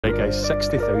Right guys,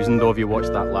 60,000 of you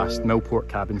watched that last Millport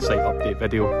cabin site update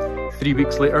video. 3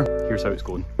 weeks later, here's how it's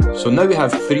going. So now we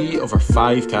have 3 of our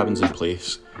 5 cabins in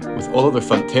place, with all of their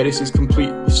front terraces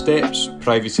complete with steps,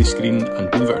 privacy screened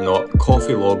and, believe it or not,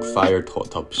 coffee log fired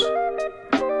hot tubs.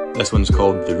 This one's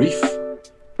called The Reef.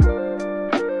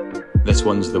 This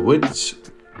one's The Woods.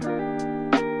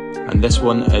 And this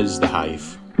one is The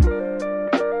Hive.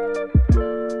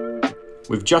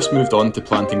 We've just moved on to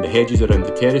planting the hedges around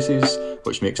the terraces,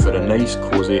 which makes for a nice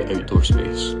cosy outdoor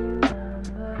space.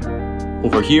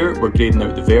 Over here we're grading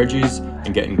out the verges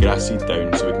and getting grass seed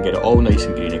down so we can get it all nice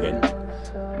and green again.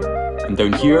 And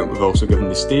down here we've also given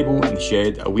the stable and the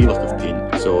shed a wee lick of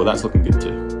paint, so that's looking good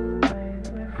too.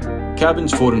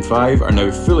 Cabins 4 and 5 are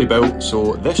now fully built,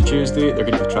 so this Tuesday they're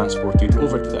going to be transported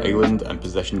over to the island and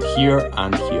positioned here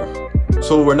and here.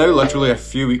 So we're now literally a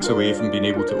few weeks away from being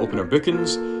able to open our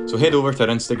bookings, so head over to our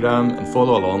Instagram and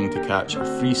follow along to catch our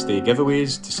free stay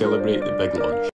giveaways to celebrate the big launch.